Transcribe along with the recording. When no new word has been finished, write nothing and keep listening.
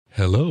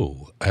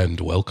Hello, and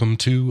welcome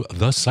to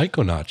The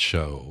Psychonaut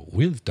Show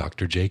with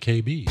Dr.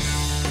 JKB.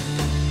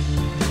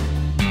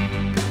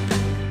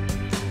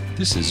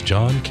 This is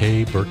John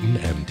K. Burton,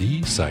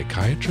 MD,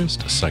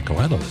 psychiatrist,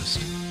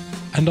 psychoanalyst.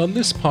 And on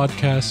this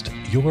podcast,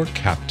 your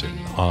captain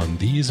on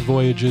these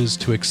voyages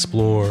to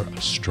explore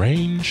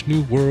strange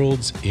new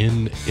worlds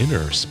in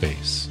inner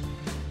space.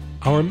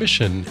 Our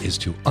mission is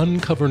to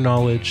uncover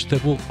knowledge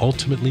that will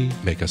ultimately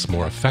make us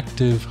more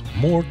effective,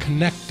 more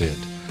connected,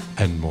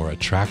 and more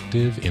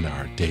attractive in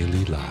our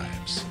daily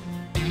lives.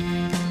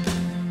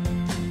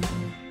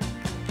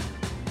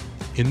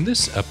 In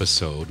this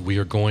episode, we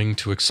are going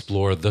to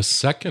explore the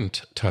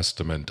second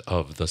testament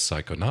of the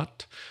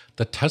Psychonaut,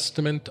 the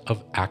testament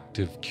of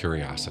active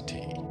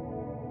curiosity.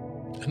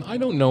 And I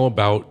don't know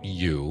about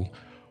you,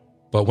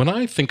 but when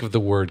I think of the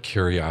word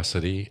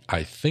curiosity,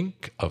 I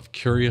think of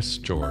Curious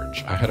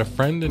George. I had a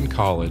friend in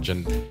college,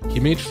 and he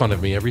made fun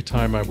of me every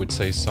time I would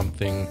say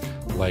something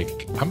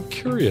like, "I'm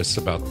curious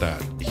about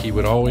that." He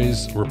would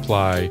always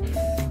reply,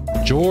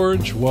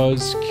 "George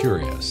was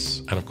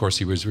curious." And of course,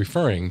 he was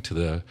referring to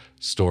the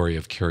story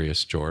of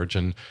Curious George.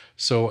 And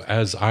so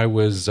as I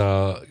was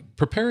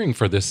preparing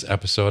for this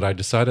episode, I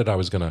decided I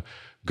was going to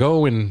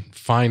go and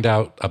find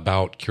out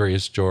about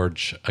Curious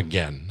George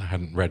again. I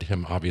hadn't read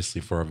him,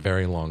 obviously, for a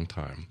very long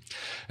time.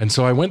 And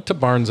so I went to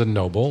Barnes &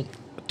 Noble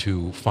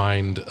to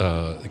find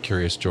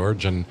Curious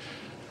George. And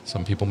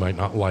some people might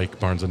not like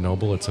Barnes &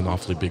 Noble. It's an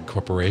awfully big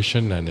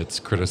corporation, and it's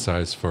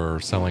criticized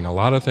for selling a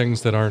lot of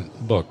things that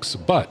aren't books.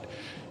 But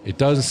it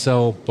does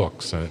sell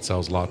books, and it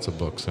sells lots of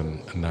books,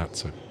 and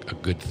that's a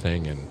good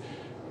thing. And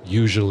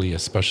usually,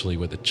 especially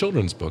with a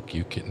children's book,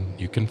 you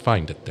can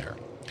find it there.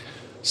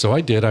 So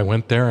I did. I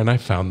went there and I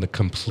found the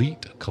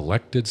complete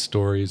collected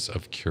stories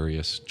of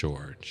Curious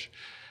George.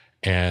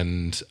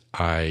 And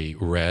I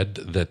read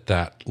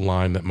that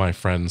line that my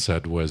friend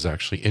said was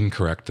actually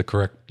incorrect. The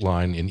correct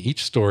line in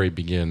each story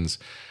begins,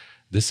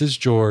 "This is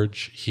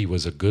George. He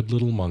was a good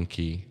little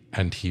monkey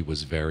and he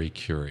was very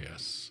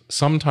curious."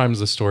 Sometimes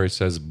the story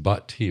says,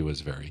 "but he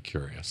was very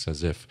curious,"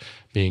 as if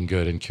being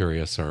good and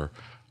curious are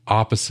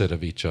opposite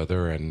of each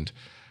other. And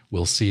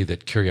we'll see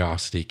that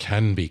curiosity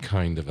can be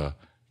kind of a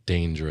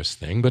dangerous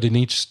thing. But in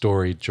each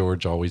story,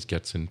 George always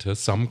gets into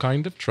some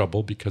kind of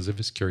trouble because of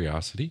his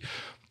curiosity.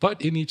 But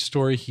in each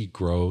story, he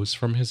grows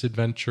from his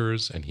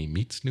adventures, and he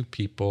meets new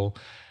people,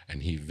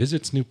 and he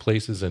visits new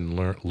places and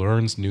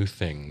learns new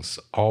things,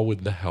 all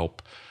with the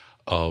help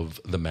of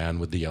the man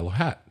with the yellow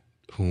hat,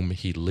 whom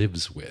he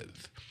lives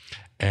with.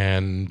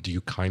 And I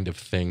kind of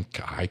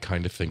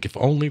think, if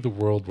only the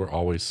world were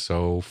always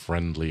so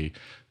friendly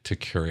to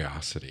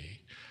curiosity.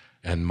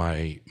 And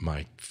my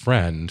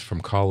friend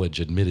from college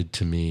admitted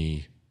to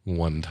me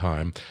one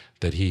time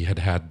that he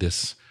had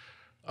this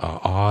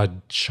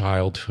odd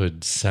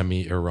childhood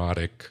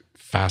semi-erotic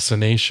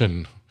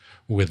fascination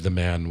with the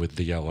man with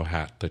the yellow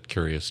hat that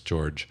Curious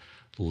George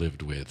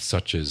lived with,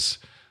 such as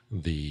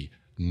the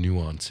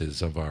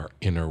nuances of our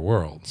inner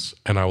worlds.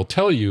 And I will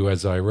tell you,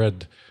 as I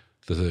read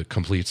the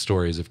complete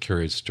stories of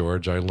Curious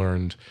George, I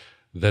learned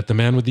that the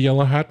man with the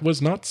yellow hat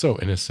was not so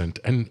innocent.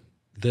 And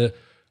the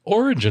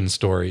origin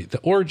story,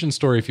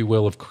 if you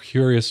will, of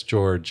Curious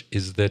George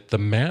is that the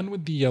man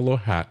with the yellow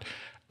hat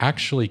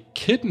actually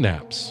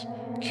kidnaps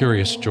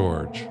Curious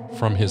George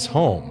from his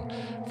home,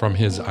 from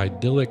his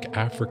idyllic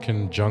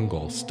African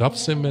jungle,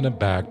 stuffs him in a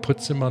bag,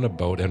 puts him on a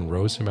boat, and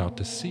rows him out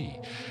to sea.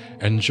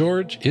 And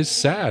George is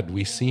sad.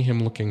 We see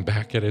him looking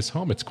back at his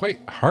home. It's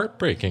quite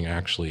heartbreaking,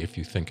 actually, if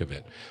you think of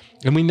it.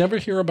 And we never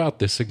hear about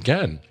this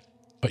again.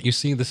 But you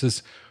see, this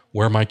is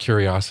where my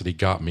curiosity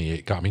got me.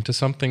 It got me to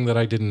something that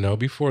I didn't know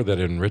before that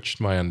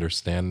enriched my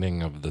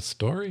understanding of the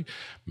story,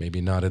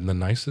 maybe not in the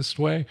nicest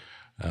way.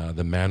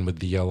 The man with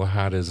the yellow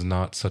hat is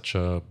not such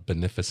a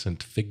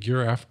beneficent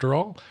figure after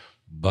all,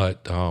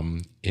 but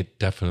it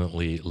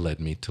definitely led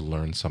me to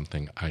learn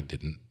something I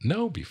didn't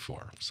know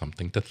before,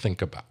 something to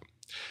think about.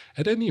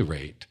 At any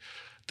rate,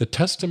 the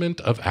testament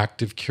of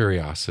active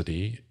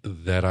curiosity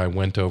that I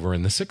went over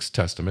in the 6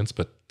 testaments,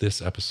 but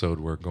this episode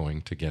we're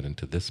going to get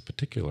into this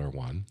particular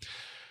one.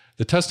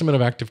 The testament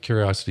of active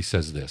curiosity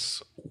says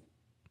this: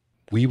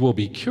 we will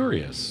be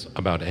curious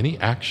about any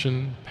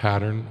action,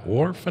 pattern,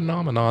 or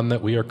phenomenon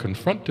that we are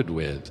confronted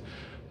with,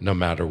 no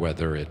matter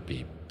whether it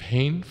be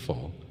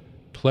painful,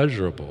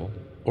 pleasurable,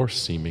 or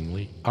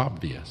seemingly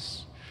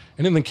obvious.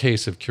 And in the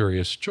case of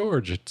Curious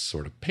George, it's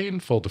sort of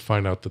painful to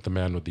find out that the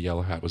man with the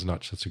yellow hat was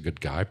not such a good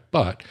guy.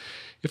 But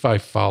if I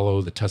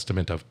follow the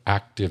testament of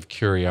active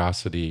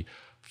curiosity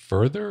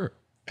further,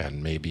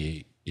 and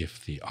maybe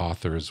if the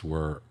authors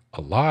were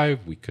alive,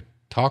 we could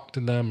talk to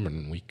them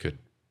and we could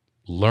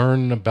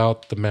learn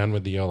about the man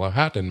with the yellow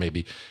hat and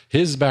maybe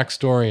his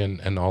backstory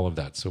and all of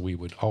that. So we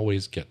would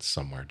always get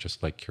somewhere,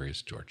 just like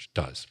Curious George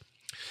does.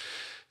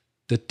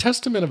 The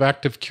testament of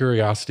active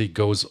curiosity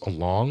goes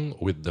along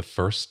with the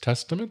first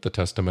testament, the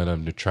testament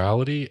of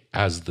neutrality,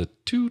 as the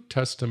 2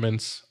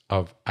 testaments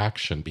of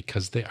action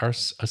because they are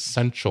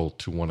essential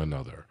to one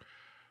another.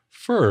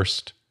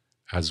 First,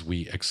 as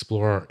we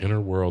explore our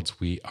inner worlds,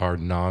 we are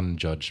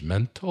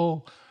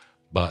non-judgmental,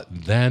 but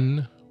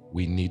then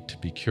we need to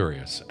be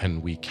curious,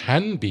 and we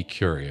can be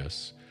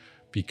curious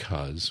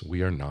because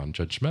we are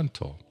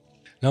non-judgmental.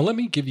 Now, let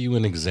me give you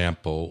an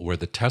example where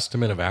the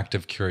testament of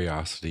active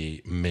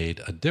curiosity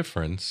made a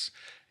difference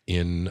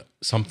in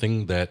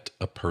something that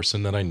a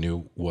person that I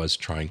knew was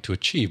trying to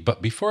achieve.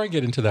 But before I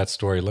get into that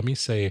story, let me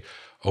say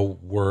a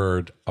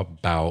word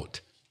about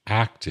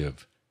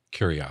active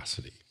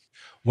curiosity.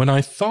 When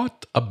I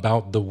thought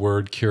about the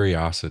word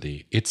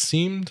curiosity, it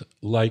seemed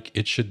like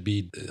it should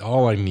be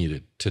all I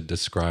needed to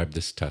describe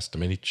this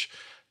testament. Each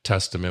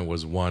testament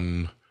was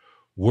one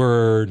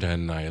word,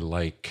 and I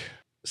like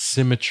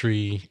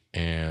symmetry,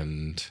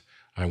 and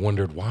I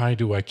wondered, why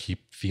do I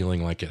keep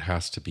feeling like it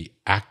has to be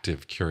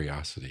active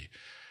curiosity?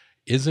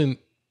 Isn't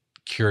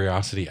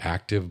curiosity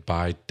active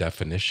by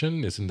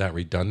definition? Isn't that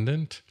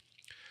redundant?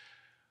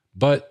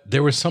 But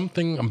there was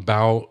something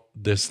about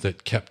this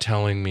that kept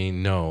telling me,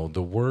 no,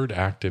 the word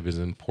active is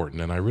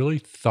important. And I really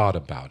thought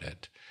about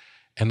it.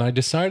 And I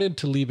decided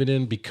to leave it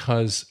in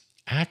because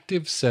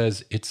active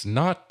says it's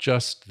not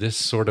just this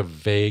sort of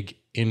vague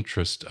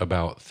interest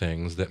about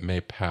things that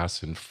may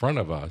pass in front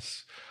of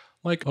us,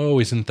 like, oh,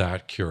 isn't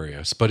that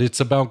curious? But it's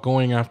about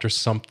going after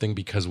something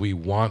because we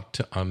want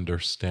to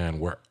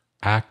understand. We're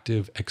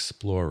active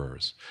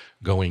explorers,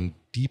 going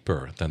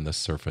deeper than the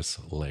surface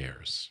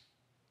layers.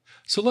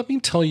 So let me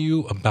tell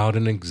you about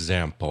an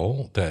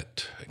example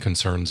that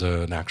concerns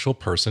an actual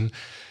person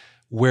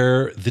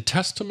where the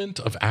testament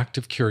of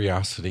active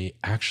curiosity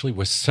actually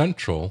was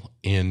central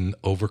in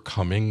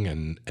overcoming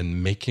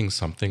and making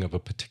something of a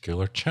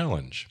particular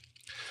challenge.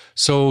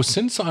 So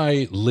since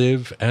I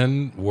live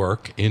and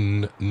work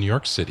in New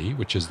York City,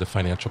 which is the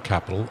financial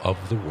capital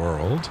of the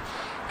world,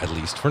 at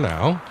least for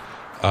now,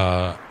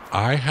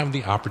 I have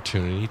the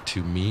opportunity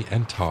to meet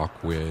and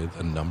talk with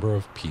a number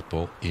of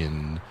people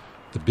in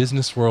the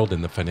business world,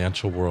 in the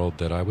financial world,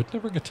 that I would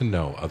never get to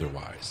know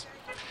otherwise.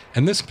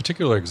 And this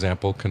particular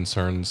example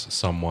concerns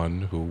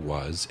someone who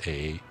was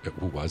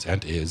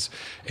and is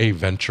a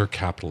venture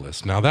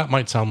capitalist. Now, that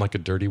might sound like a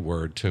dirty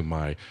word to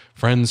my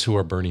friends who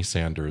are Bernie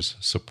Sanders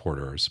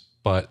supporters,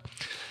 but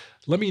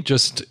let me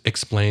just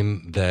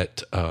explain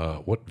that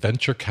what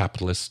venture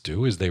capitalists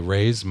do is they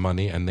raise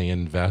money and they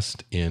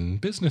invest in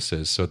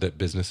businesses so that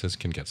businesses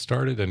can get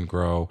started and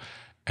grow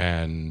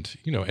and,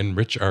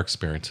 enrich our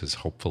experiences,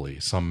 hopefully.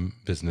 Some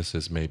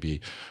businesses may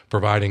be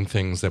providing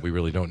things that we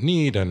really don't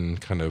need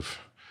and kind of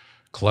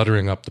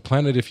cluttering up the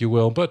planet, if you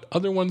will, but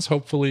other ones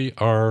hopefully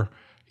are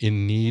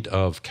in need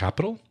of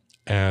capital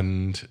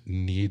and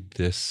need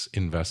this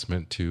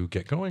investment to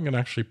get going and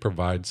actually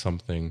provide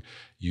something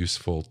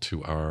useful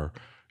to our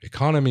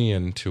economy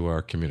and to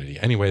our community.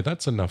 Anyway,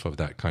 that's enough of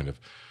that kind of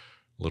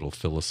little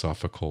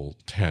philosophical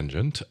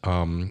tangent.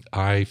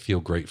 I feel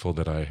grateful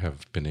that I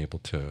have been able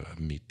to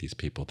meet these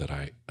people that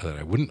I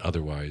wouldn't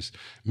otherwise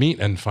meet,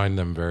 and find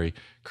them very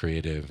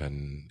creative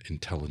and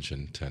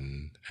intelligent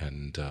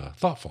and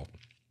thoughtful.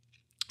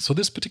 So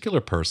this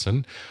particular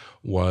person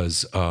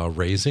was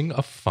raising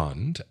a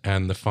fund,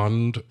 and the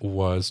fund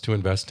was to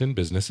invest in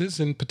businesses,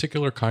 in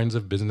particular kinds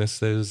of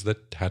businesses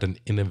that had an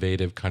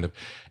innovative kind of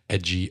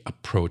edgy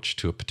approach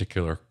to a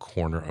particular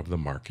corner of the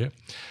market.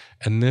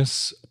 And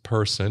this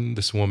person,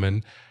 this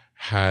woman,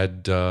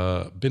 had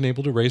been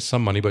able to raise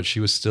some money, but she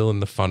was still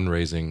in the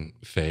fundraising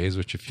phase,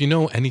 which, if you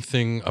know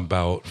anything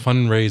about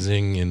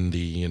fundraising in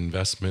the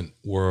investment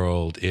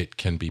world, it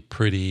can be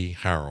pretty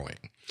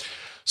harrowing.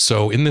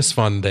 So in this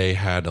fund, they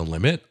had a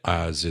limit,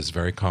 as is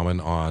very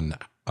common, on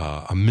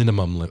a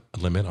minimum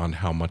limit on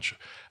how much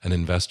an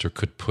investor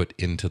could put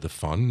into the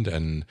fund.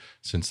 And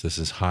since this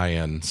is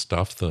high-end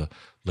stuff, the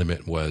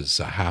limit was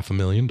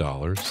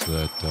 $500,000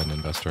 that an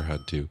investor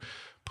had to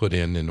put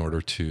in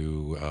order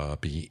to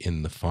be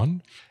in the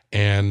fund.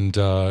 And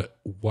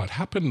what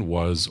happened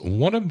was,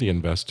 one of the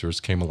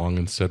investors came along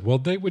and said, well,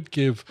 they would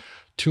give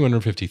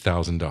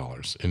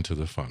 $250,000 into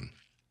the fund.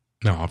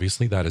 Now,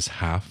 obviously, that is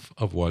half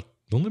of what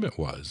the limit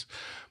was.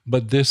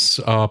 But this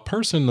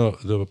person,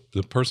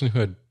 the person who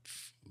had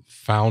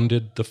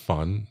founded the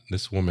fund,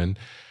 this woman,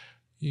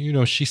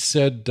 she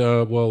said,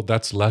 well,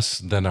 that's less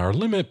than our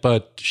limit,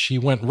 but she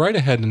went right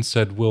ahead and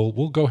said,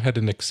 we'll go ahead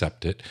and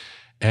accept it.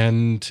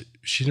 And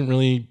she didn't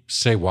really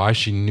say why.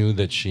 She knew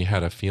that she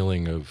had a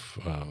feeling of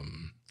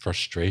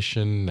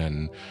frustration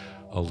and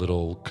a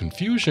little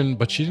confusion,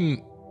 but she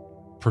didn't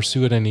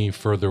pursue it any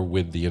further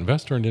with the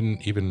investor and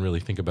didn't even really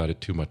think about it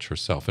too much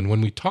herself. And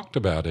when we talked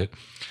about it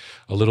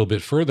a little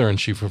bit further and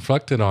she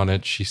reflected on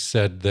it, she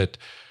said that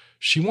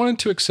she wanted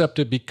to accept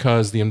it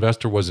because the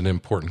investor was an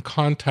important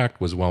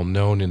contact, was well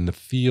known in the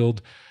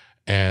field,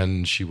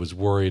 and she was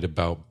worried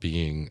about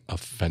being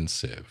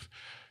offensive.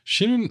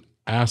 She didn't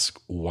ask,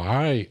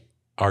 why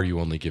are you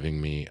only giving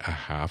me a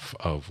half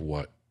of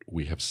what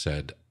we have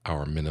said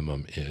our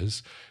minimum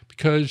is?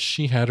 Because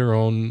she had her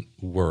own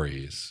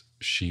worries.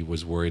 She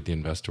was worried the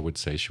investor would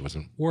say she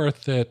wasn't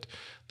worth it,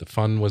 the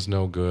fund was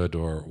no good,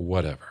 or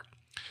whatever.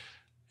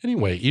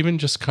 Anyway, even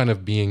just kind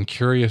of being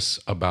curious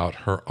about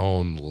her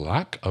own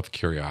lack of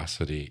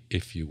curiosity,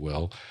 if you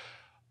will,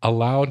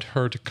 allowed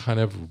her to kind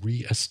of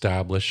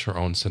reestablish her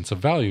own sense of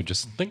value.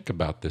 Just think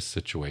about this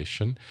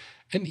situation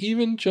and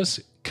even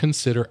just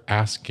consider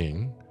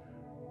asking,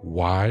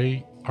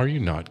 why are you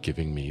not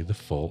giving me the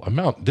full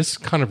amount? This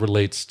kind of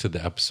relates to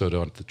the episode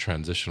on the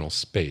transitional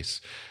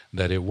space,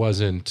 that it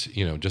wasn't,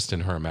 just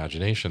in her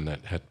imagination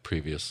that had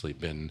previously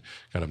been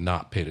kind of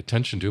not paid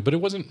attention to, but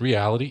it wasn't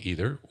reality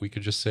either. We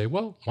could just say,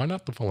 well, why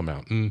not the full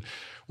amount? And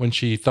when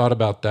she thought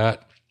about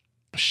that,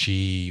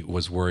 she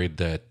was worried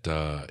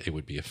that it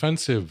would be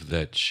offensive,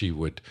 that she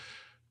would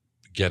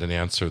get an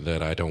answer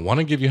that I don't want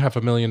to give you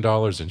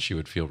 $500,000, and she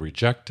would feel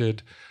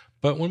rejected.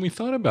 But when we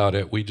thought about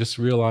it, we just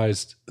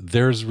realized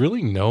there's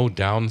really no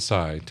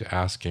downside to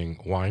asking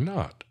why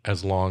not,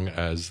 as long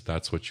as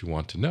that's what you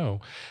want to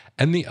know.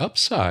 And the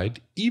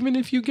upside, even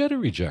if you get a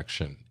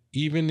rejection,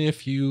 even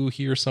if you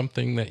hear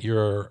something that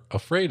you're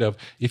afraid of,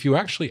 if you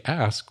actually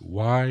ask,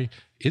 why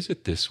is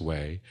it this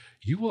way,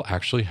 you will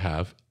actually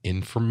have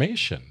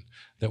information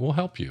that will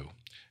help you,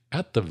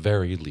 at the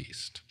very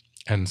least.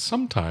 And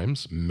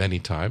sometimes, many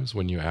times,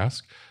 when you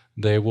ask,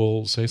 they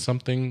will say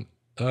something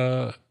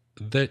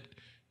that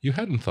you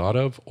hadn't thought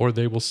of, or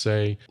they will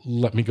say,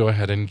 let me go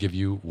ahead and give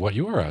you what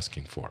you are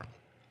asking for.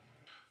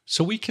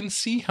 So we can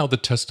see how the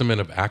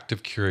testament of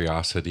active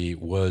curiosity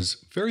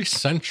was very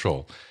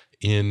central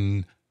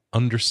in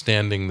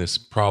understanding this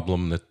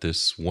problem that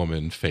this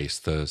woman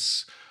faced,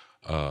 this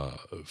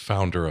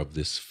founder of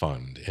this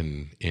fund,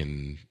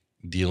 in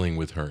dealing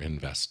with her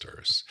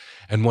investors.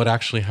 And what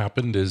actually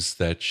happened is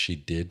that she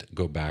did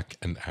go back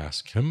and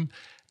ask him,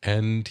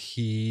 and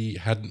he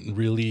hadn't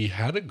really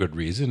had a good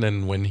reason.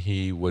 And when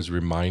he was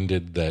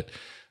reminded that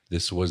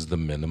this was the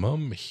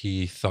minimum,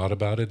 he thought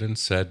about it and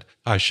said,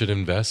 I should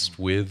invest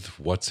with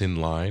what's in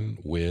line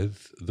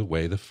with the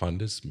way the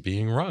fund is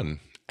being run.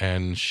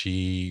 And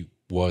she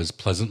was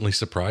pleasantly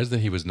surprised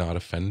that he was not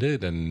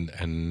offended,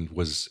 and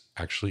was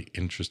actually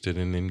interested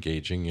in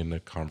engaging in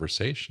a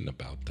conversation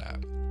about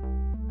that.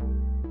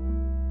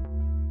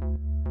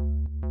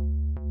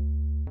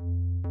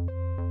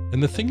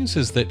 And the thing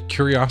is that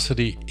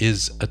curiosity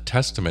is a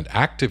testament.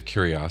 Active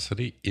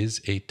curiosity is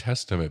a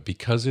testament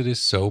because it is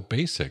so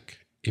basic.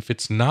 If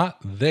it's not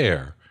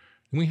there,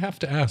 we have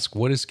to ask,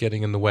 what is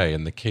getting in the way?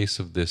 In the case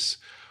of this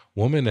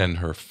woman and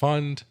her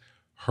fund,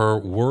 her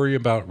worry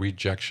about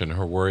rejection,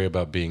 her worry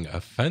about being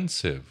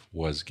offensive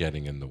was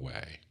getting in the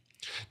way.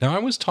 Now, I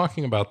was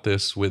talking about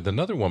this with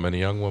another woman, a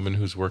young woman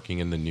who's working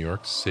in the New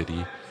York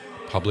City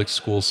public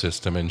school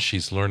system, and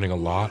she's learning a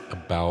lot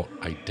about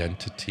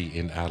identity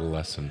in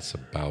adolescence,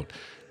 about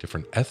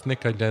different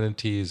ethnic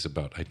identities,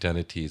 about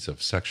identities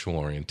of sexual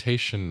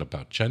orientation,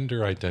 about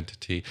gender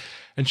identity.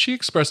 And she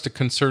expressed a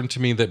concern to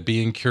me that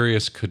being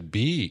curious could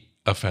be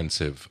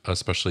offensive,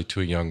 especially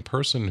to a young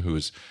person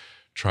who's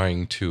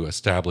trying to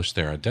establish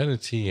their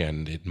identity,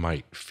 and it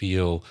might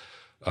feel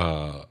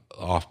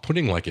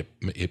off-putting, like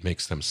it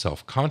makes them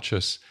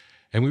self-conscious.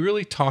 And we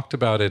really talked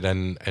about it,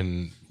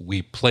 and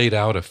we played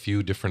out a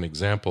few different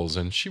examples,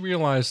 and she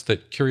realized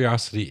that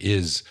curiosity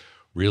is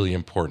really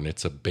important.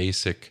 It's a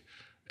basic,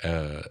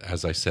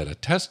 as I said, a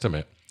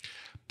testament.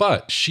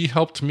 But she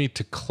helped me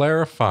to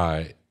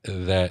clarify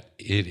that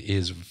it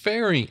is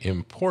very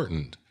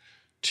important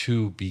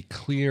to be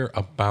clear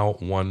about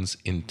one's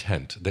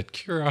intent, that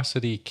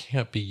curiosity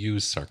can't be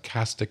used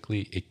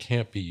sarcastically, it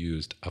can't be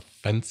used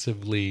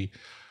offensively,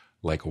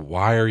 like,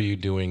 why are you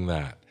doing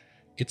that?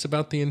 It's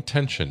about the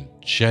intention,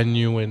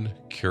 genuine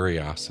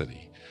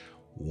curiosity.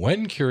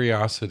 When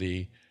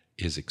curiosity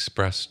is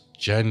expressed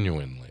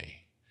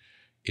genuinely,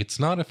 it's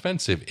not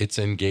offensive, it's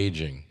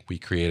engaging. We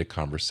create a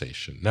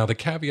conversation. Now, the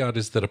caveat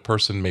is that a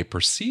person may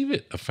perceive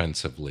it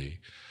offensively,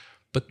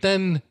 but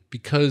then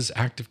because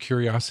active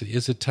curiosity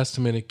is a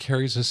testament, it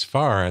carries us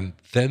far, and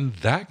then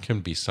that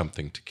can be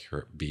something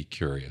to be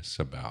curious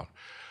about.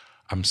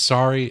 I'm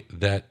sorry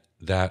that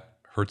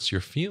hurts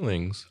your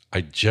feelings.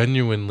 I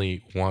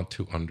genuinely want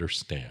to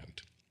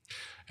understand.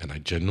 And I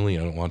genuinely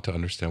want to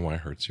understand why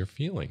it hurts your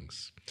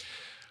feelings.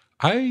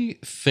 I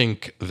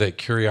think that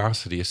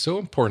curiosity is so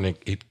important.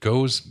 It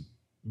goes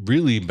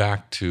really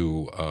back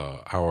to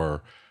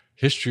our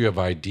history of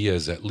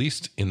ideas, at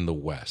least in the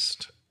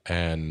West.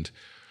 And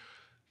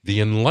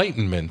the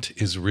Enlightenment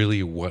is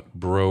really what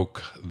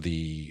broke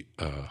the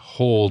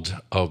hold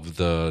of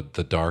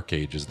the Dark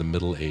Ages, the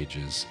Middle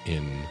Ages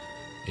in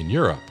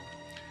Europe.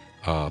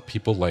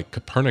 People like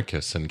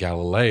Copernicus and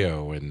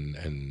Galileo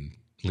and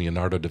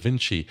Leonardo da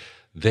Vinci,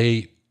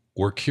 they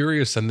were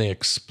curious and they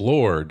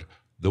explored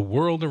the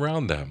world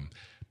around them.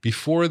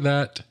 Before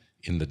that,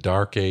 in the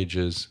Dark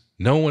Ages,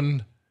 no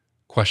one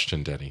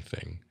questioned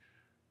anything.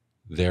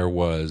 There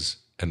was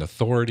an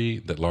authority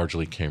that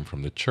largely came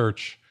from the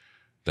church,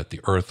 that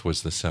the earth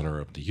was the center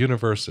of the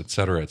universe,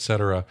 etc.,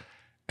 etc.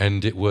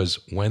 And it was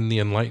when the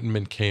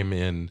Enlightenment came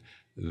in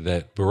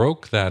that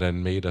broke that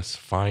and made us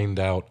find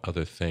out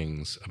other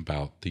things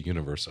about the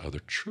universe, other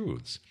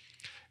truths.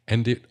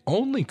 And it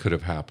only could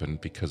have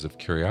happened because of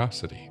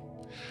curiosity.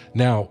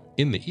 Now,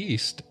 in the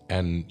East,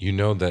 and you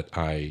know that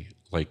I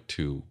like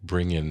to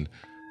bring in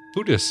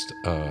Buddhist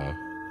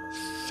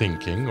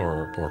thinking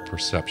or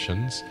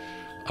perceptions,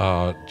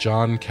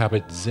 John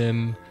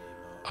Kabat-Zinn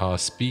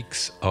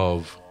speaks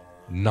of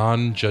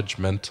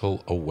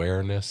non-judgmental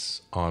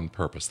awareness on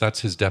purpose.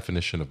 That's his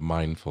definition of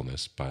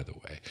mindfulness, by the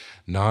way.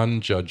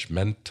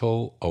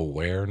 Non-judgmental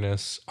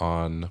awareness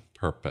on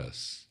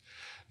purpose.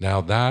 Now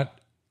that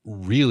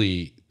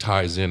really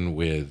ties in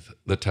with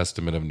the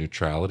Testament of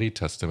Neutrality,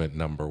 Testament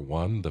number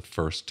 1, the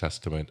first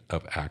testament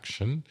of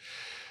action,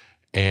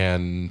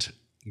 and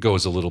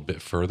goes a little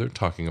bit further,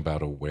 talking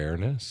about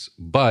awareness.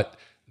 But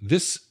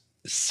this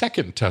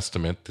second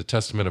testament, the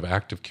testament of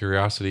active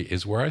curiosity,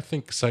 is where I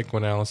think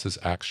psychoanalysis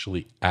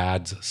actually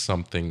adds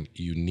something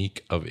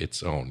unique of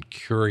its own: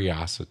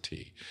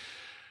 curiosity.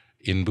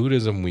 In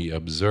Buddhism, we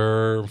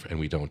observe and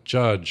we don't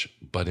judge,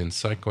 but in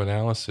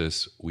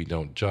psychoanalysis, we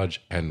don't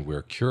judge and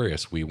we're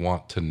curious. We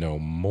want to know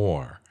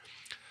more.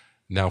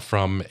 Now,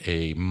 from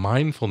a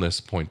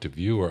mindfulness point of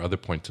view or other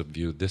points of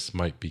view, this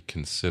might be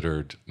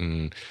considered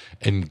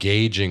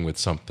engaging with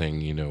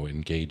something,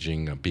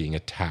 engaging, being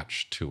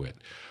attached to it.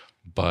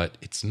 But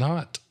it's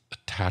not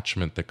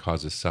attachment that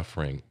causes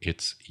suffering.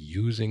 It's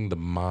using the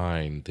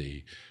mind,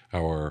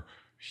 our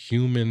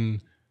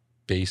human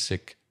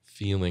basic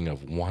feeling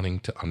of wanting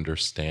to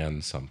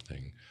understand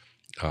something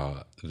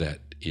that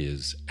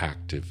is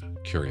active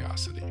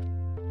curiosity.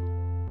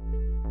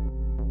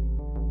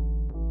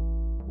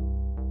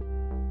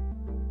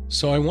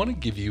 So I want to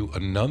give you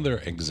another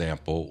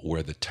example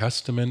where the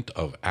testament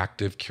of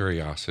active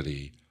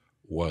curiosity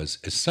was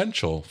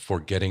essential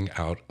for getting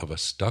out of a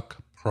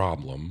stuck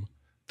problem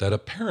that a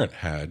parent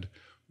had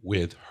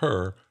with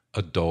her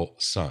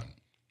adult son.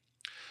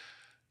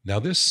 Now,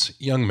 this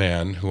young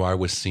man who I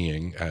was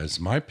seeing as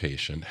my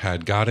patient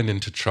had gotten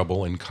into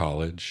trouble in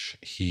college.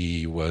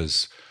 He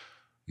was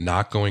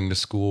not going to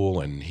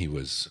school and he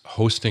was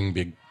hosting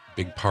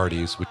big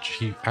parties, which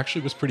he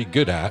actually was pretty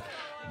good at,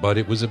 but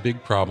it was a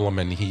big problem,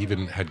 and he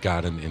even had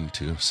gotten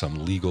into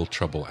some legal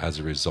trouble as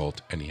a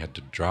result, and he had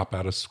to drop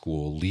out of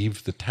school,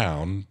 leave the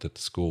town that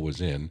the school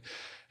was in,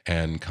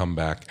 and come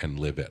back and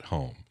live at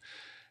home.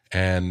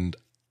 And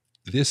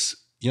this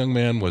young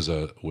man was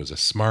a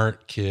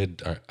smart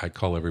kid. I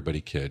call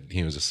everybody kid.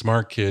 He was a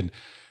smart kid,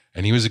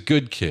 and he was a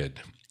good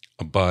kid,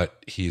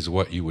 but he's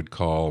what you would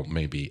call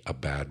maybe a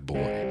bad boy.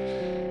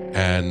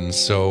 And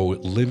so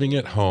living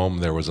at home,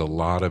 there was a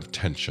lot of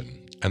tension.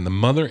 And the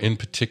mother in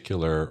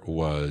particular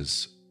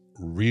was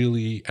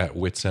really at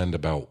wit's end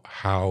about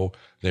how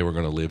they were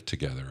going to live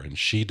together. And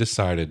she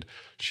decided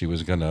she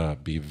was going to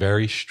be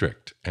very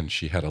strict. And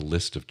she had a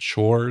list of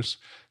chores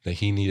that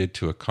he needed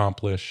to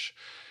accomplish.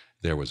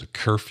 There was a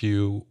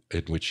curfew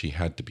in which he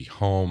had to be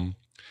home.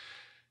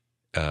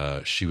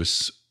 She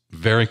was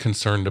very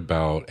concerned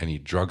about any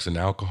drugs and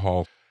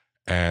alcohol.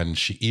 And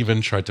she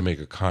even tried to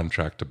make a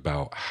contract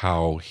about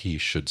how he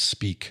should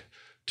speak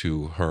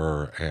to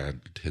her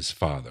and his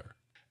father.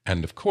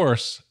 And of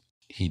course,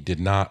 he did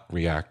not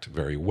react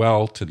very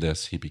well to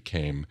this. He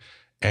became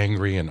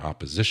angry and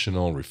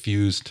oppositional,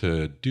 refused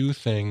to do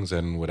things,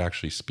 and would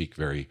actually speak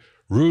very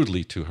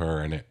rudely to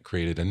her. And it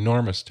created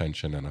enormous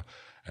tension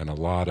and a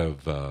lot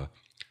of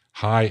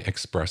high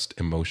expressed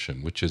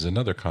emotion, which is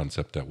another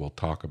concept that we'll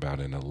talk about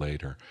in a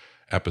later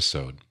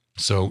episode.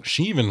 So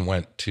she even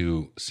went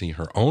to see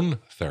her own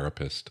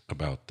therapist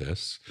about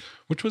this,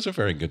 which was a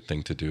very good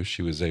thing to do.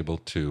 She was able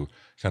to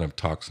kind of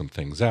talk some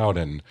things out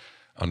and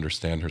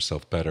understand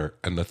herself better.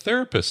 And the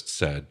therapist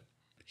said,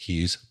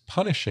 "He's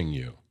punishing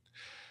you."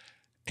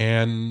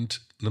 And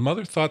the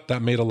mother thought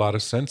that made a lot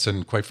of sense.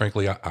 And quite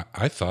frankly,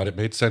 I thought it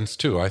made sense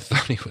too. I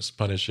thought he was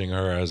punishing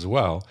her as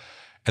well.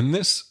 And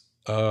this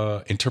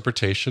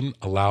interpretation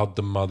allowed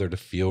the mother to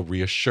feel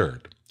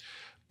reassured.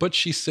 But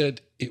she said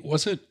it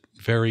wasn't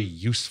very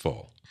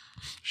useful.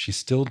 She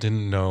still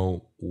didn't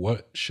know,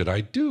 what should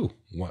I do?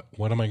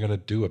 What am I going to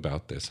do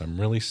about this? I'm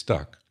really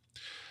stuck.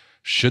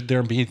 Should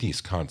there be these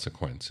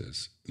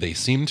consequences? They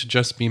seem to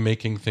just be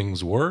making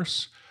things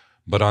worse.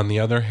 But on the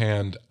other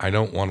hand, I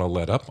don't want to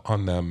let up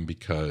on them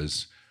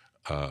because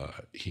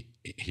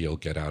he'll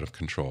get out of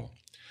control.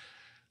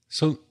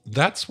 So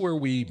that's where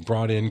we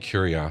brought in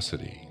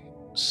curiosity.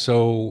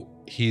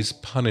 So he's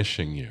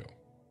punishing you.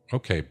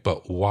 Okay,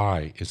 but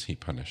why is he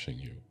punishing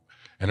you?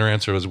 And her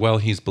answer was, well,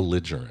 he's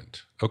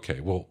belligerent.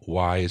 Okay, well,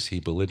 why is he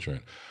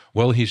belligerent?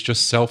 Well, he's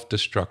just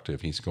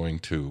self-destructive. He's going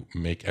to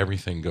make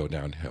everything go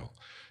downhill.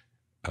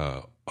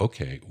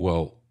 Okay,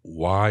 well,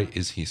 why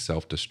is he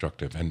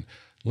self-destructive? And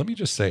let me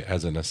just say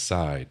as an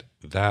aside,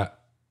 that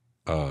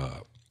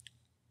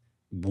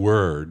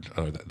word,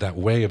 that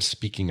way of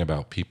speaking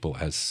about people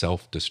as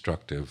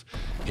self-destructive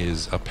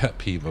is a pet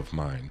peeve of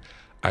mine.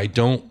 I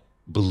don't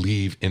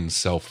believe in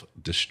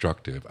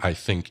self-destructive. I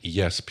think,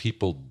 yes,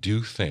 people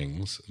do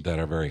things that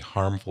are very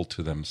harmful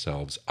to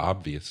themselves,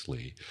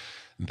 obviously.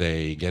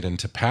 They get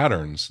into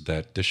patterns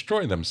that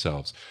destroy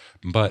themselves.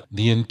 But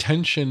the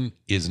intention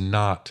is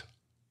not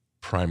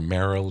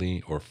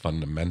primarily or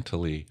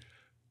fundamentally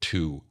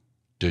to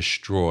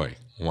destroy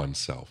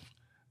oneself.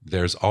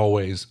 There's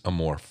always a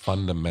more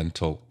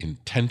fundamental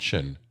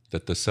intention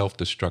that the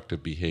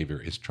self-destructive behavior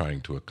is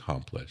trying to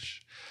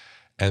accomplish.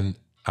 And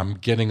I'm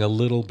getting a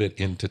little bit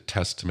into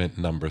testament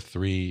number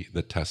 3,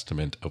 the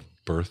testament of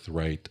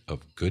birthright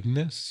of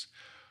goodness.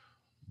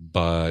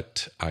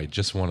 But I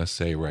just want to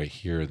say right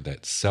here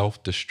that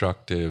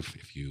self-destructive,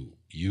 if you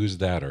use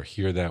that or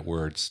hear that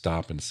word,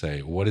 stop and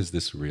say, what is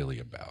this really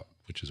about?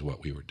 Which is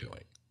what we were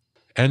doing.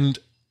 And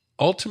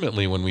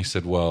ultimately, when we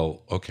said,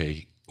 well,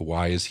 okay,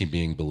 why is he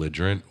being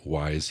belligerent?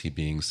 Why is he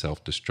being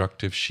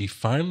self-destructive? She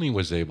finally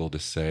was able to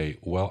say,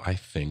 well, I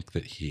think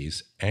that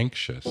he's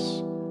anxious.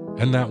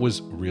 And that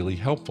was really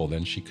helpful.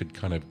 Then she could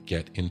kind of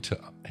get into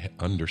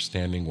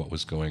understanding what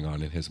was going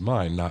on in his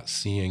mind, not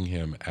seeing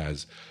him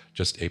as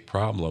just a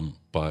problem,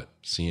 but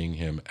seeing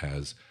him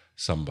as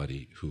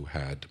somebody who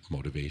had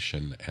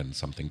motivation and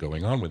something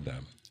going on with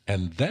them.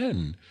 And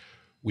then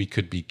we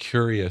could be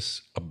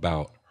curious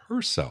about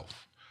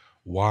herself.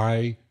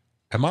 Why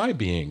am I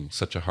being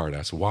such a hard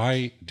ass?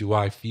 Why do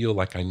I feel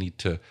like I need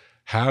to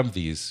have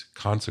these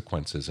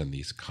consequences and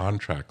these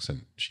contracts?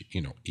 And she,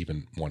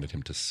 even wanted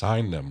him to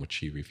sign them, which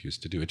he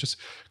refused to do. It just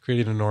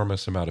created an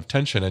enormous amount of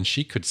tension. And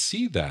she could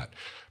see that,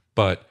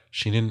 but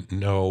she didn't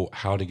know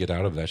how to get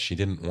out of that. She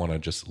didn't want to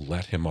just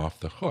let him off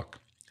the hook.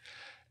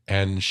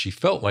 And she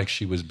felt like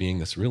she was being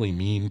this really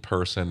mean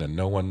person and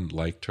no one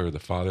liked her. The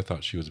father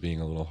thought she was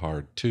being a little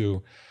hard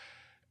too.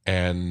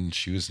 And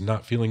she was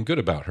not feeling good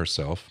about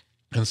herself.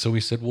 And so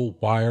we said, well,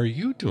 why are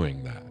you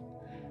doing that?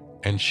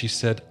 And she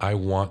said, I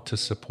want to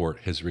support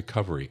his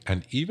recovery.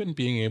 And even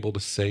being able to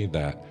say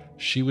that,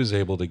 she was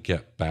able to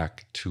get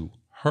back to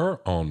her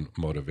own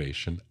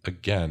motivation.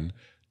 Again,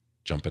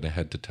 jumping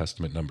ahead to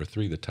testament number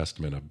 3, the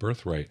testament of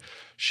birthright,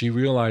 she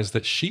realized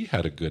that she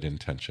had a good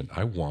intention.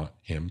 I want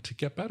him to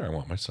get better. I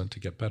want my son to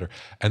get better.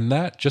 And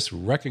that, just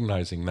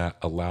recognizing that,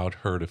 allowed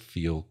her to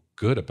feel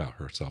good about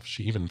herself.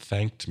 She even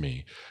thanked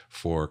me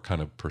for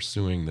kind of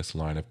pursuing this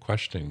line of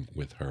questioning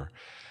with her.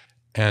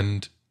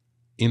 And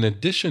in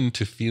addition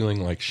to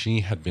feeling like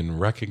she had been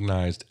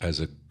recognized as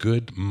a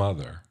good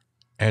mother,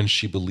 and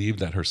she believed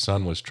that her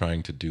son was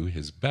trying to do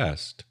his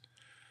best,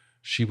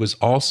 she was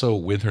also,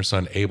 with her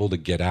son, able to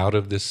get out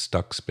of this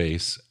stuck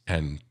space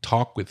and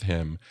talk with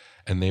him,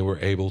 and they were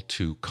able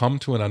to come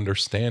to an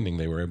understanding.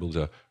 They were able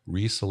to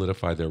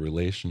re-solidify their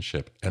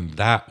relationship, and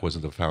that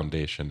was the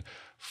foundation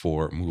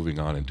for moving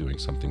on and doing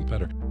something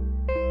better.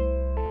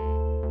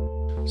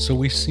 So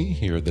we see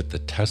here that the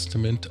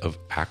testament of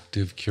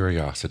active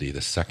curiosity,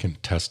 the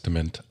second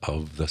testament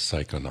of the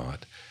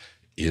Psychonaut,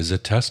 is a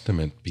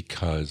testament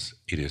because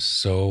it is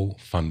so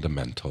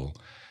fundamental,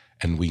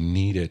 and we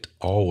need it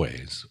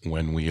always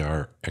when we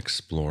are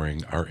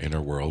exploring our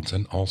inner worlds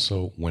and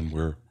also when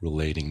we're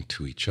relating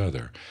to each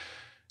other.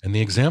 And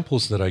the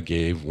examples that I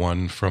gave,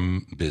 one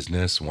from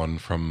business, one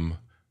from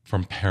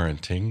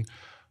parenting,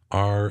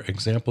 are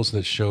examples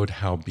that showed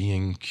how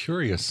being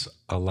curious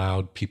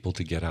allowed people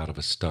to get out of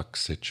a stuck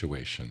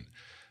situation.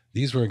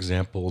 These were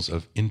examples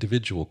of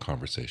individual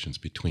conversations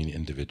between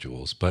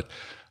individuals, but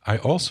I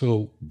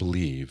also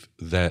believe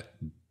that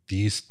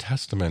these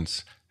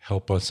testaments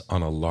help us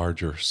on a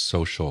larger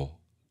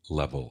social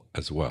level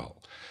as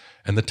well.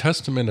 And the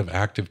testament of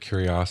active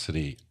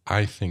curiosity,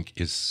 I think,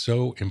 is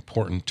so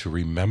important to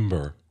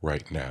remember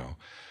right now,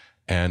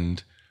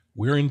 and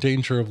we're in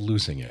danger of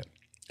losing it.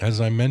 As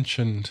I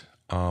mentioned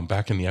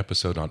back in the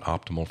episode on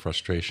optimal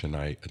frustration,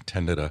 I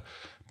attended a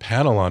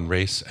panel on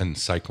race and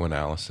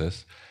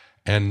psychoanalysis,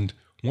 and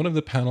one of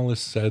the panelists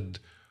said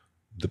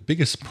the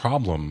biggest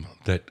problem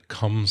that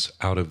comes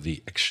out of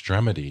the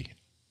extremity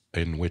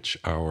in which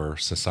our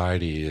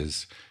society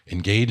is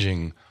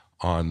engaging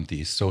on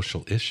these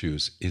social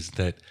issues is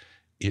that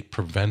it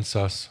prevents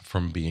us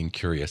from being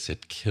curious.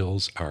 It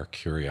kills our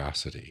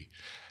curiosity.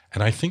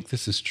 And I think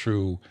this is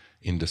true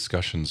in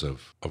discussions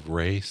of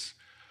race,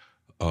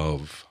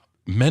 of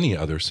many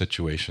other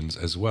situations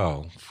as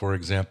well. For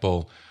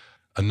example,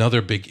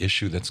 another big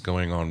issue that's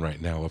going on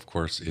right now, of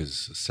course,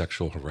 is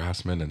sexual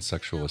harassment and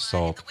sexual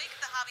assault,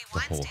 the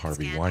whole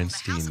Harvey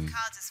Weinstein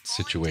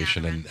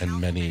situation,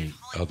 and many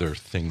other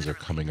things are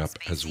coming up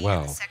as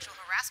well.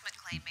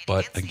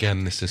 But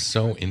again, this is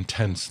so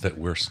intense that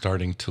we're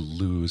starting to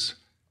lose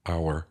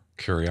our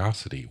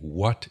curiosity.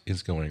 What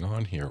is going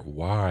on here?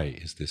 Why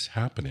is this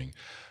happening?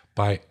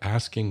 By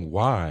asking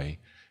why,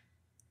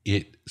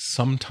 it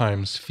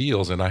sometimes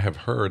feels, and I have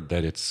heard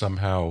that it's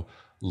somehow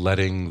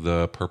letting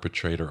the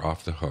perpetrator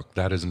off the hook.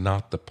 That is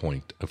not the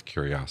point of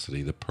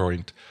curiosity. The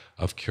point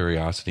of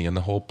curiosity and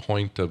the whole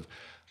point of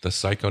the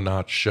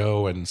Psychonaut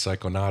show and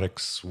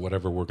psychonautics,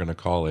 whatever we're going to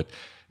call it,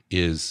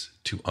 is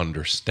to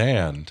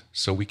understand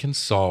so we can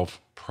solve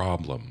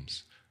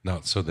problems,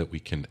 not so that we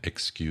can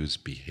excuse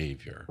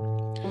behavior.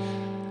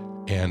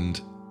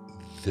 And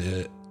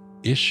the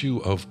issue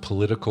of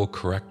political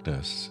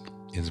correctness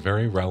is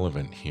very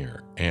relevant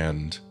here.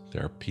 And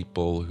there are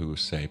people who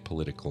say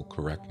political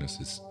correctness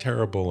is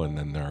terrible, and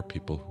then there are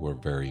people who are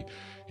very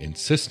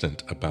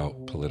insistent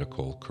about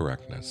political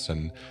correctness.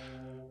 And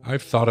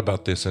I've thought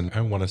about this, and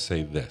I want to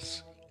say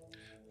this,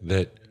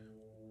 that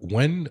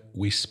when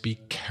we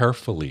speak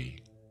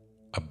carefully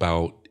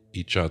about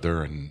each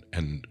other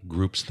and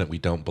groups that we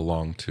don't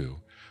belong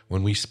to,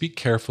 When we speak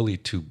carefully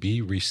to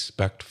be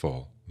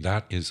respectful,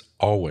 that is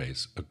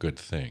always a good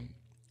thing.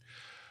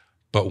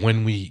 But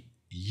when we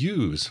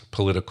use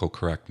political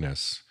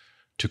correctness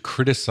to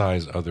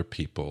criticize other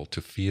people,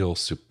 to feel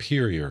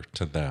superior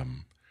to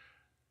them,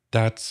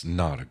 that's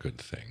not a good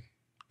thing.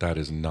 That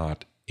is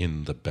not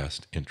in the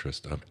best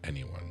interest of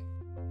anyone.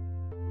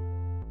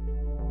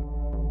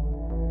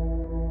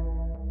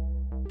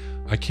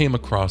 I came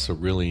across a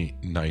really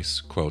nice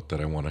quote that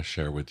I want to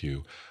share with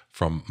you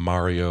from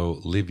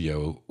Mario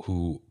Livio,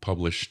 who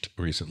published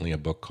recently a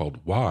book called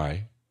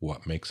Why?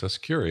 What Makes Us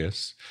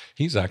Curious?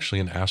 He's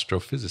actually an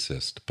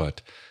astrophysicist,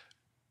 but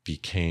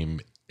became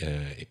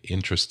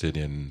interested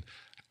in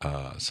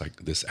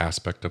this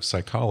aspect of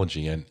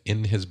psychology. And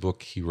in his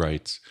book, he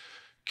writes,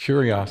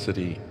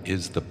 "Curiosity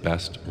is the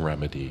best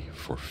remedy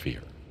for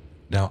fear."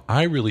 Now,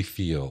 I really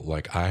feel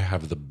like I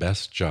have the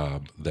best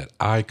job that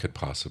I could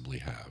possibly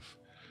have,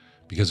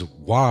 because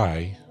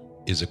why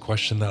is a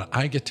question that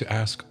I get to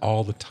ask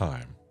all the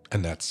time,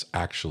 and that's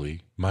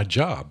actually my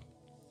job.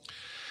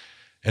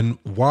 And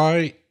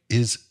why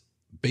is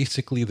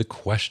basically the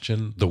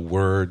question, the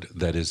word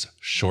that is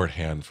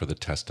shorthand for the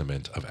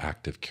testament of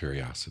active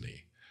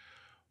curiosity.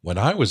 When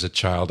I was a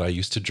child, I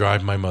used to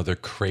drive my mother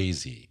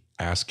crazy,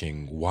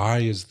 asking, why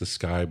is the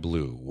sky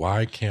blue?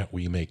 Why can't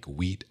we make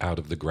wheat out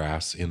of the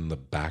grass in the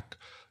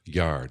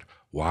backyard?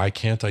 Why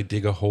can't I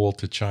dig a hole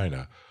to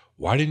China?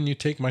 Why didn't you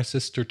take my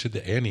sister to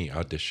the Annie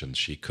auditions?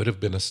 She could have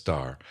been a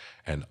star.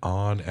 And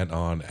on and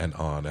on and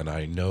on. And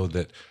I know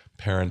that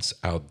parents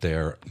out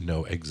there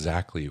know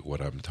exactly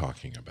what I'm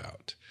talking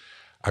about.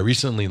 I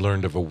recently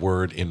learned of a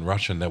word in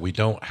Russian that we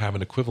don't have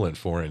an equivalent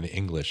for in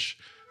English.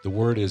 The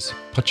word is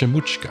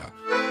pachamuchka.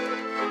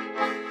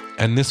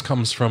 And this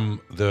comes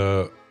from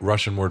the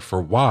Russian word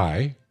for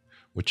why,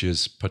 which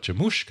is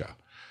pachamushka.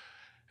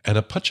 And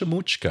a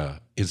pachamuchka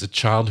is a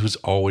child who's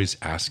always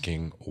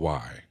asking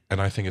why.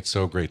 And I think it's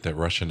so great that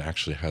Russian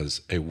actually has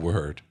a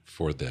word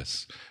for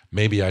this.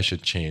 Maybe I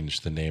should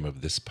change the name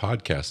of this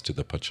podcast to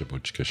the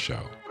Pachamuchka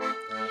Show.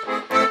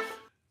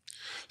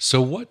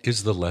 So what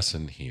is the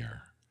lesson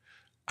here?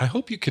 I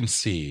hope you can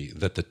see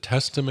that the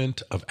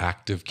testament of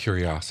active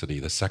curiosity,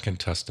 the second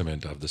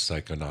testament of the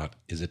Psychonaut,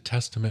 is a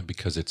testament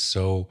because it's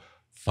so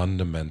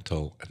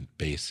fundamental and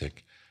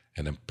basic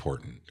and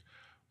important.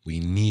 We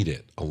need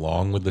it,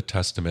 along with the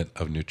testament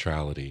of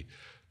neutrality,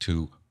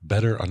 to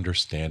better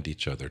understand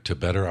each other, to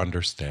better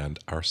understand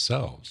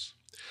ourselves.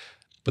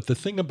 But the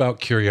thing about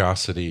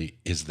curiosity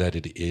is that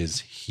it is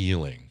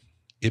healing.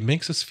 It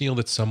makes us feel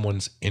that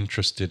someone's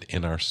interested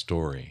in our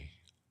story.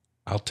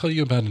 I'll tell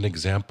you about an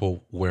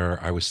example where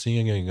I was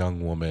seeing a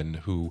young woman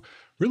who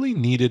really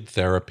needed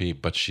therapy,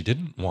 but she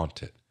didn't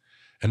want it.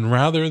 And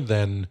rather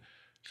than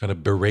kind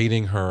of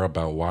berating her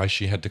about why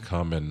she had to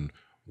come and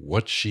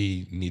what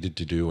she needed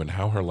to do and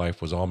how her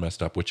life was all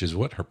messed up, which is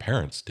what her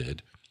parents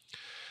did,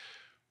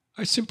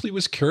 I simply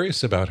was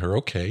curious about her.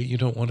 Okay, you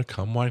don't want to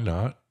come, why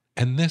not?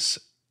 And this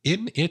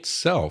in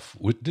itself,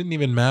 it didn't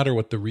even matter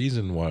what the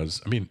reason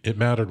was. I mean, it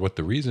mattered what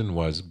the reason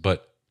was,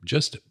 but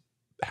just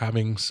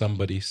having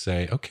somebody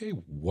say, okay,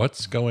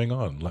 what's going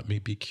on? Let me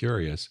be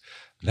curious.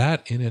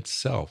 That in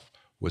itself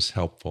was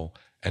helpful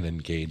and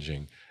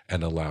engaging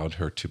and allowed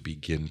her to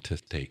begin to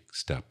take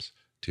steps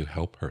to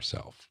help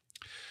herself.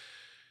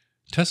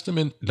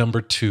 Testament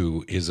number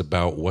 2 is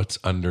about what's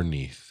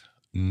underneath.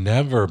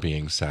 Never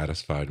being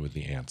satisfied with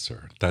the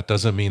answer. That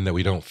doesn't mean that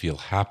we don't feel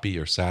happy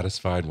or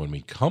satisfied when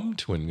we come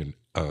to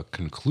a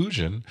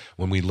conclusion,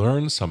 when we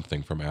learn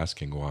something from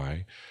asking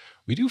why.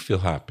 We do feel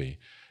happy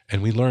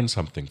and we learn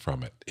something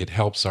from it. It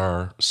helps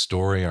our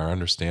story, our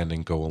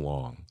understanding go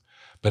along.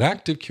 But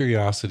active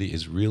curiosity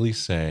is really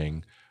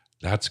saying,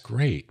 that's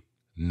great.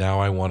 Now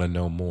I want to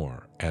know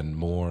more and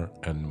more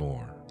and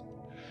more.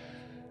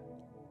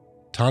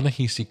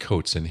 Ta-Nehisi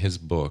Coates, in his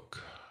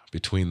book,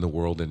 Between the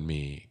World and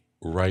Me,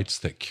 writes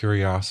that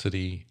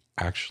curiosity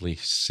actually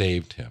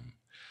saved him.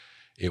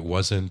 It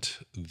wasn't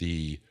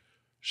the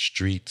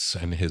streets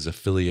and his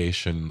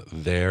affiliation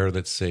there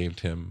that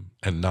saved him,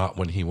 and not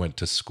when he went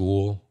to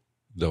school,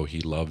 though he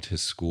loved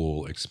his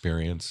school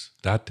experience.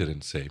 That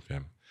didn't save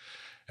him.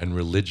 And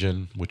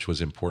religion, which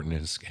was important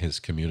in his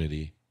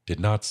community,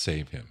 did not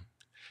save him.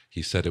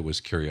 He said it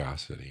was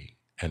curiosity.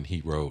 And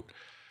he wrote,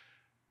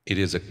 "It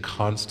is a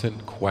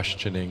constant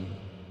questioning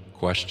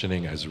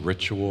as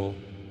ritual,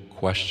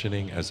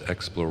 questioning as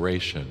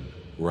exploration,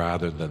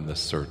 rather than the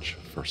search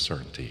for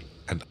certainty."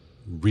 And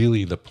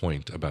really the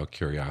point about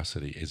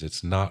curiosity is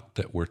it's not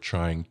that we're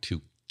trying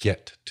to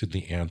get to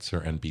the answer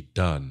and be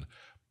done,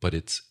 but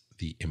it's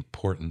the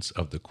importance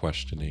of the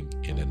questioning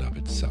in and of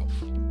itself.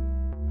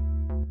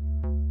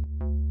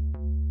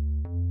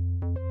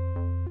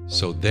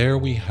 So there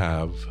we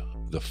have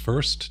the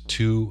first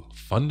 2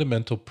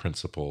 fundamental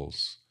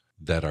principles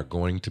that are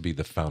going to be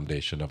the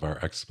foundation of our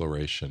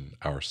exploration,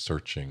 our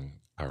searching,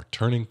 our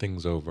turning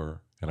things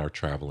over, and our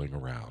traveling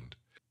around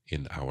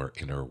in our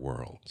inner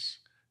worlds.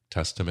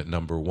 Testament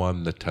number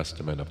 1, the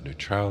testament of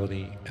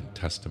neutrality, and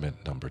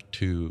testament number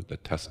 2, the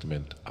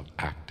testament of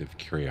active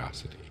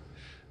curiosity.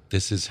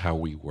 This is how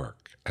we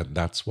work, and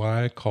that's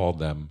why I call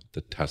them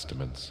the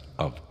testaments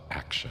of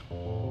action.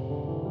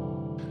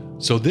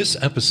 So this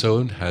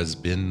episode has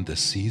been the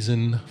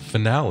season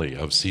finale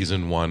of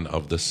season 1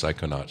 of the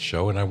Psychonaut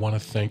show, and I want to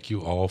thank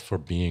you all for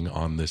being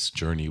on this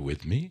journey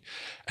with me,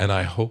 and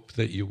I hope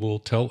that you will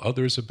tell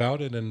others about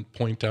it and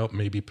point out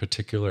maybe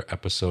particular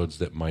episodes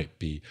that might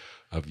be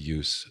of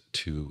use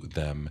to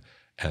them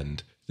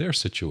and their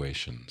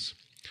situations.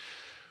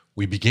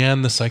 We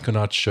began the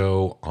Psychonaut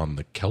show on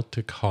the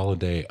Celtic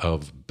holiday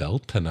of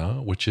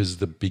Beltana, which is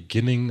the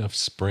beginning of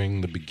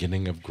spring, the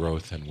beginning of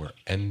growth, and we're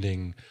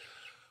ending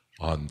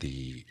on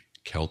the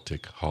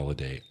Celtic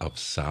holiday of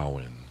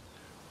Samhain,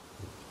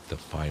 the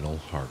final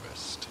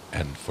harvest.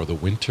 And for the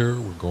winter,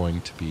 we're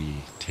going to be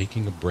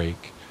taking a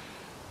break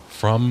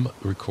from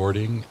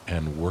recording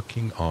and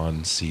working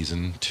on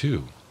season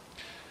 2.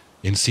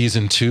 In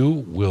season 2,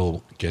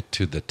 we'll get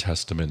to the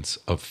testaments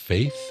of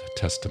faith,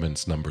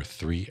 testaments number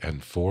 3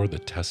 and 4, the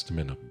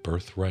testament of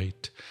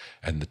birthright,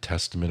 and the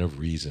testament of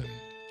reason.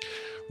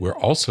 We're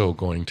also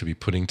going to be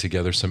putting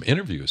together some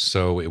interviews,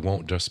 so it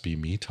won't just be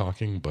me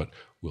talking, but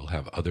we'll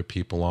have other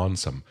people on,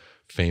 some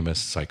famous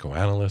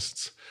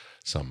psychoanalysts,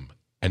 some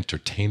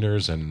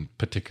entertainers, and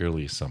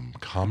particularly some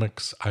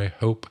comics, I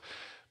hope,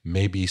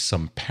 maybe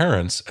some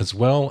parents as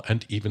well,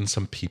 and even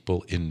some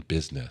people in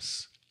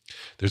business.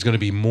 There's going to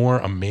be more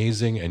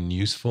amazing and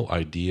useful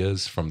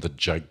ideas from the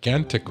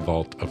gigantic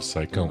vault of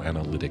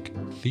psychoanalytic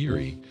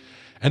theory.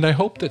 And I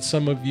hope that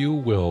some of you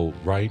will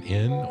write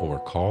in or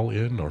call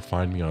in or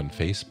find me on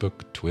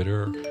Facebook,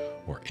 Twitter,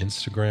 or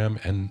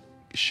Instagram and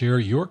share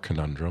your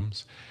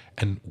conundrums.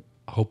 And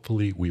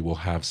hopefully we will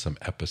have some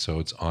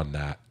episodes on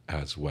that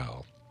as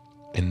well.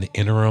 In the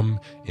interim,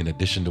 in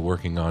addition to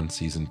working on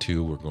season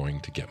 2, we're going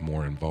to get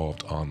more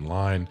involved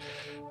online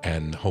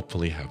and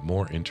hopefully have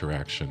more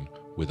interaction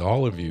with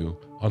all of you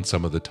on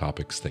some of the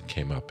topics that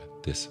came up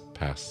this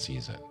past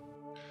season.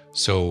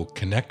 So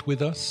connect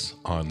with us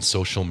on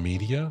social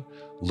media.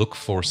 Look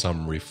for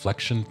some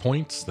reflection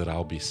points that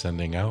I'll be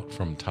sending out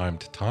from time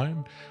to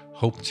time.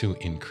 Hope to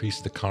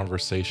increase the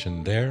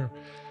conversation there.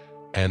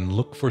 And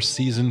look for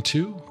season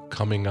 2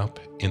 coming up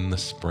in the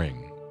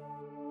spring.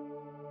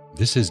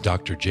 This is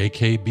Dr.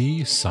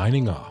 JKB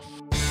signing off.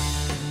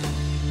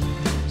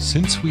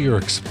 Since we are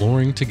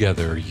exploring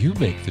together, you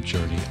make the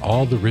journey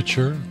all the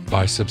richer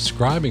by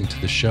subscribing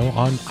to the show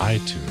on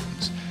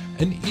iTunes.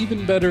 And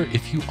even better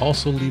if you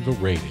also leave a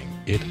rating.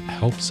 It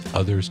helps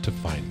others to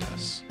find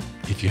us.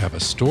 If you have a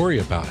story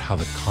about how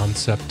the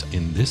concept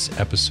in this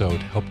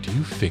episode helped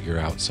you figure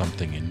out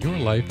something in your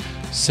life,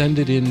 send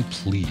it in,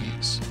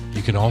 please.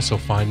 You can also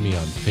find me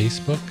on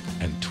Facebook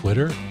and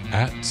Twitter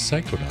at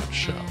Psychonaut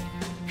Show.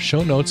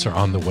 Show notes are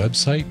on the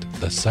website,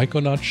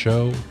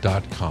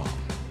 thepsychonautshow.com.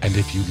 And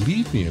if you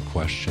leave me a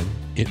question,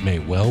 it may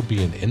well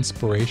be an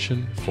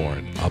inspiration for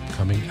an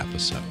upcoming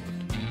episode.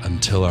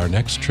 Until our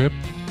next trip,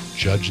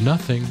 judge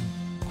nothing,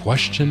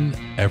 question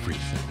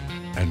everything,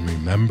 and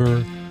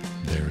remember,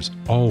 there's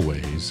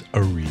always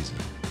a reason.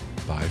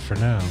 Bye for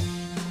now.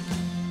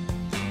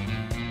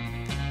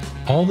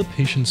 All the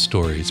patient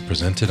stories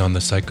presented on the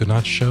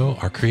Psychonaut Show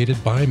are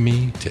created by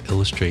me to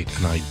illustrate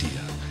an idea.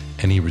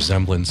 Any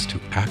resemblance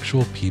to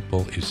actual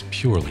people is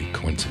purely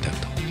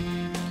coincidental.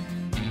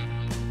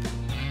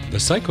 The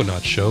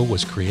Psychonaut Show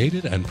was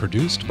created and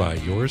produced by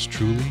yours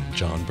truly,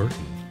 John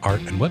Burton.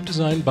 Art and web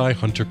design by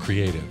Hunter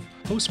Creative.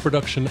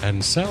 Post-production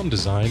and sound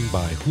design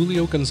by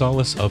Julio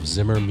Gonzalez of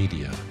Zimmer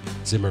Media.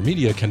 Zimmer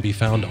Media can be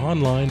found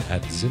online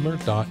at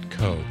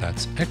zimmer.co.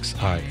 That's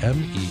Ximer.co.